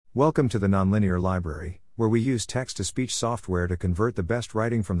Welcome to the Nonlinear Library, where we use text-to-speech software to convert the best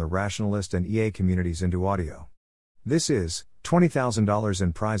writing from the Rationalist and EA communities into audio. This is $20,000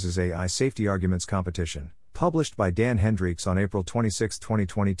 in Prizes AI Safety Arguments Competition, published by Dan Hendrycks on April 26,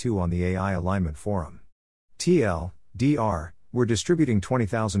 2022 on the AI Alignment Forum.TL, Dr. We're distributing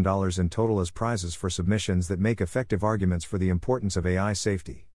 $20,000 in total as prizes for submissions that make effective arguments for the importance of AI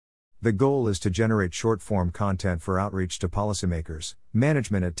safety. The goal is to generate short-form content for outreach to policymakers,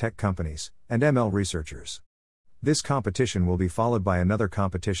 management at tech companies, and ML researchers. This competition will be followed by another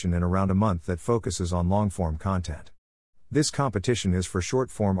competition in around a month that focuses on long-form content. This competition is for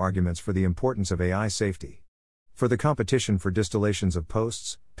short-form arguments for the importance of AI safety. For the competition for distillations of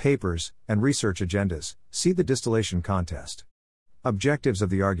posts, papers, and research agendas, see the Distillation Contest.Objectives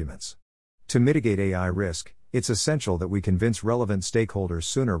of the arguments. To mitigate AI risk, it's essential that we convince relevant stakeholders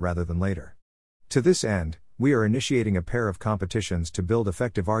sooner rather than later. To this end, we are initiating a pair of competitions to build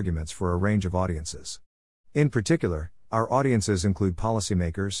effective arguments for a range of audiences. In particular, our audiences include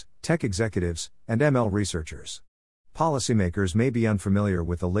policymakers, tech executives, and ML researchers. Policymakers may be unfamiliar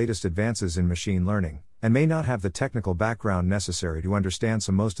with the latest advances in machine learning, and may not have the technical background necessary to understand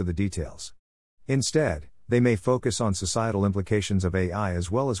most of the details. Instead, they may focus on societal implications of AI as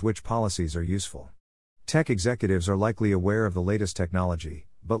well as which policies are useful. Tech executives are likely aware of the latest technology,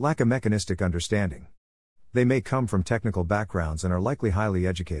 but lack a mechanistic understanding. They may come from technical backgrounds and are likely highly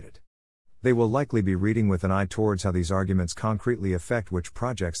educated. They will likely be reading with an eye towards how these arguments concretely affect which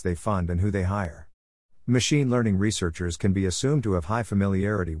projects they fund and who they hire. Machine learning researchers can be assumed to have high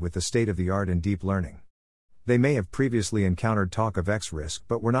familiarity with the state-of-the-art in deep learning. They may have previously encountered talk of X risk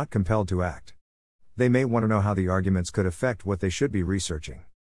but were not compelled to act. They may want to know how the arguments could affect what they should be researching.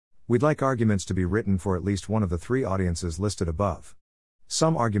 We'd like arguments to be written for at least one of the three audiences listed above.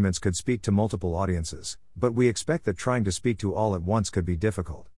 Some arguments could speak to multiple audiences, but we expect that trying to speak to all at once could be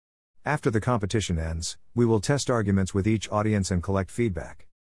difficult. After the competition ends, we will test arguments with each audience and collect feedback.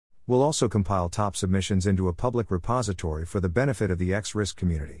 We'll also compile top submissions into a public repository for the benefit of the X-risk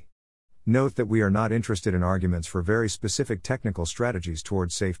community. Note that we are not interested in arguments for very specific technical strategies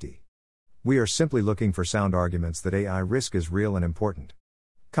towards safety. We are simply looking for sound arguments that AI risk is real and important.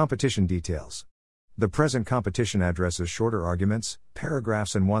 Competition details. The present competition addresses shorter arguments,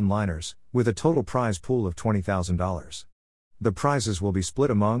 paragraphs and one-liners, with a total prize pool of $20,000. The prizes will be split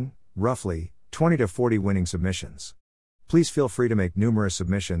among, roughly, 20 to 40 winning submissions. Please feel free to make numerous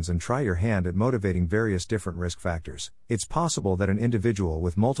submissions and try your hand at motivating various different risk factors. It's possible that an individual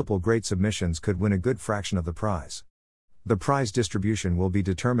with multiple great submissions could win a good fraction of the prize. The prize distribution will be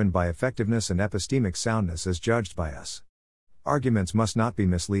determined by effectiveness and epistemic soundness as judged by us. Arguments must not be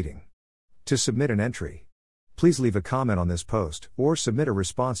misleading. To submit an entry, please leave a comment on this post, or submit a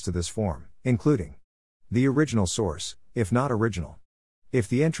response to this form, including the original source, if not original. If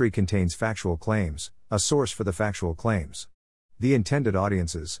the entry contains factual claims, a source for the factual claims. The intended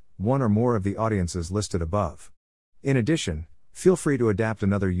audiences, one or more of the audiences listed above. In addition, feel free to adapt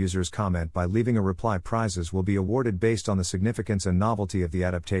another user's comment by leaving a reply. Prizes will be awarded based on the significance and novelty of the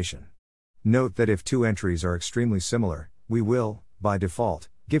adaptation. Note that if two entries are extremely similar, we will, by default,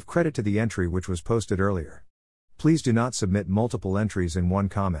 give credit to the entry which was posted earlier. Please do not submit multiple entries in one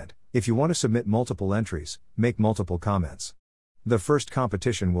comment. If you want to submit multiple entries, make multiple comments. The first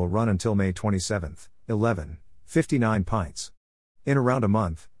competition will run until May 27, 11:59 pints. In around a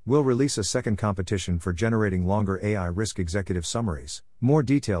month, we'll release a second competition for generating longer AI risk executive summaries. More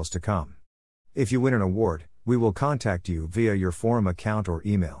details to come. If you win an award, we will contact you via your forum account or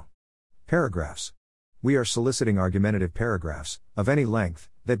email. Paragraphs. We are soliciting argumentative paragraphs, of any length,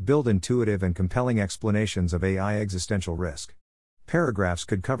 that build intuitive and compelling explanations of AI existential risk. Paragraphs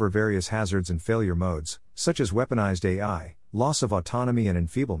could cover various hazards and failure modes, such as weaponized AI, loss of autonomy and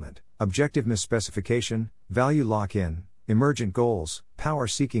enfeeblement, objective misspecification, value lock-in, emergent goals,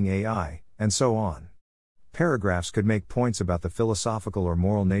 power-seeking AI, and so on. Paragraphs could make points about the philosophical or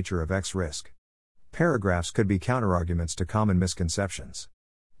moral nature of X risk. Paragraphs could be counterarguments to common misconceptions.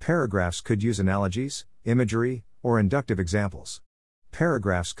 Paragraphs could use analogies, imagery, or inductive examples.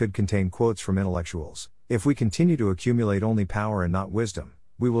 Paragraphs could contain quotes from intellectuals. If we continue to accumulate only power and not wisdom,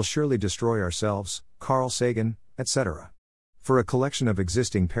 we will surely destroy ourselves, Carl Sagan, etc. For a collection of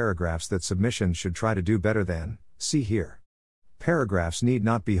existing paragraphs that submissions should try to do better than, see here. Paragraphs need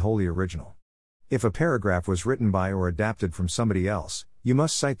not be wholly original. If a paragraph was written by or adapted from somebody else, you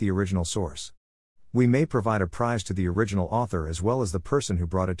must cite the original source. We may provide a prize to the original author as well as the person who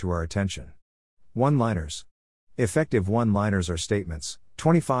brought it to our attention. One-liners. Effective one-liners are statements,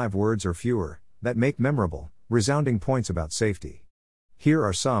 25 words or fewer, that make memorable, resounding points about safety. Here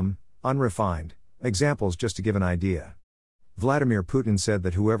are some, unrefined, examples just to give an idea. Vladimir Putin said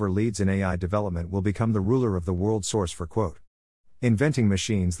that whoever leads in AI development will become the ruler of the world. Source for quote. Inventing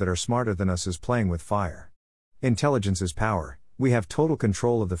machines that are smarter than us is playing with fire. Intelligence is power. We have total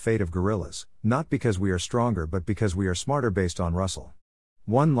control of the fate of gorillas, not because we are stronger but because we are smarter. Based on Russell.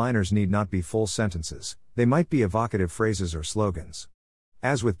 One-liners need not be full sentences, they might be evocative phrases or slogans.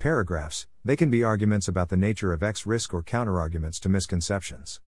 As with paragraphs, they can be arguments about the nature of X risk or counterarguments to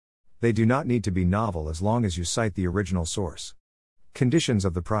misconceptions. They do not need to be novel as long as you cite the original source. Conditions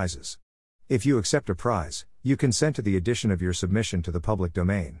of the prizes. If you accept a prize, you consent to the addition of your submission to the public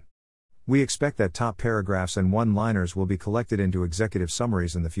domain. We expect that top paragraphs and one-liners will be collected into executive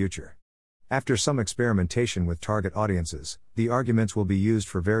summaries in the future. After some experimentation with target audiences, the arguments will be used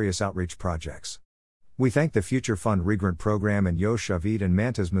for various outreach projects. We thank the Future Fund Regrant Program and useful.Tech and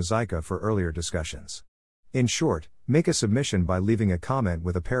Mantas Mosaica for earlier discussions. In short, make a submission by leaving a comment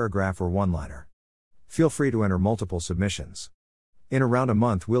with a paragraph or one-liner. Feel free to enter multiple submissions. In around a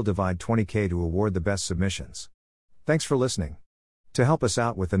month we'll divide $20,000 to award the best submissions. Thanks for listening. To help us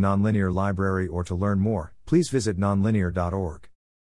out with the Nonlinear Library or to learn more, please visit nonlinear.org.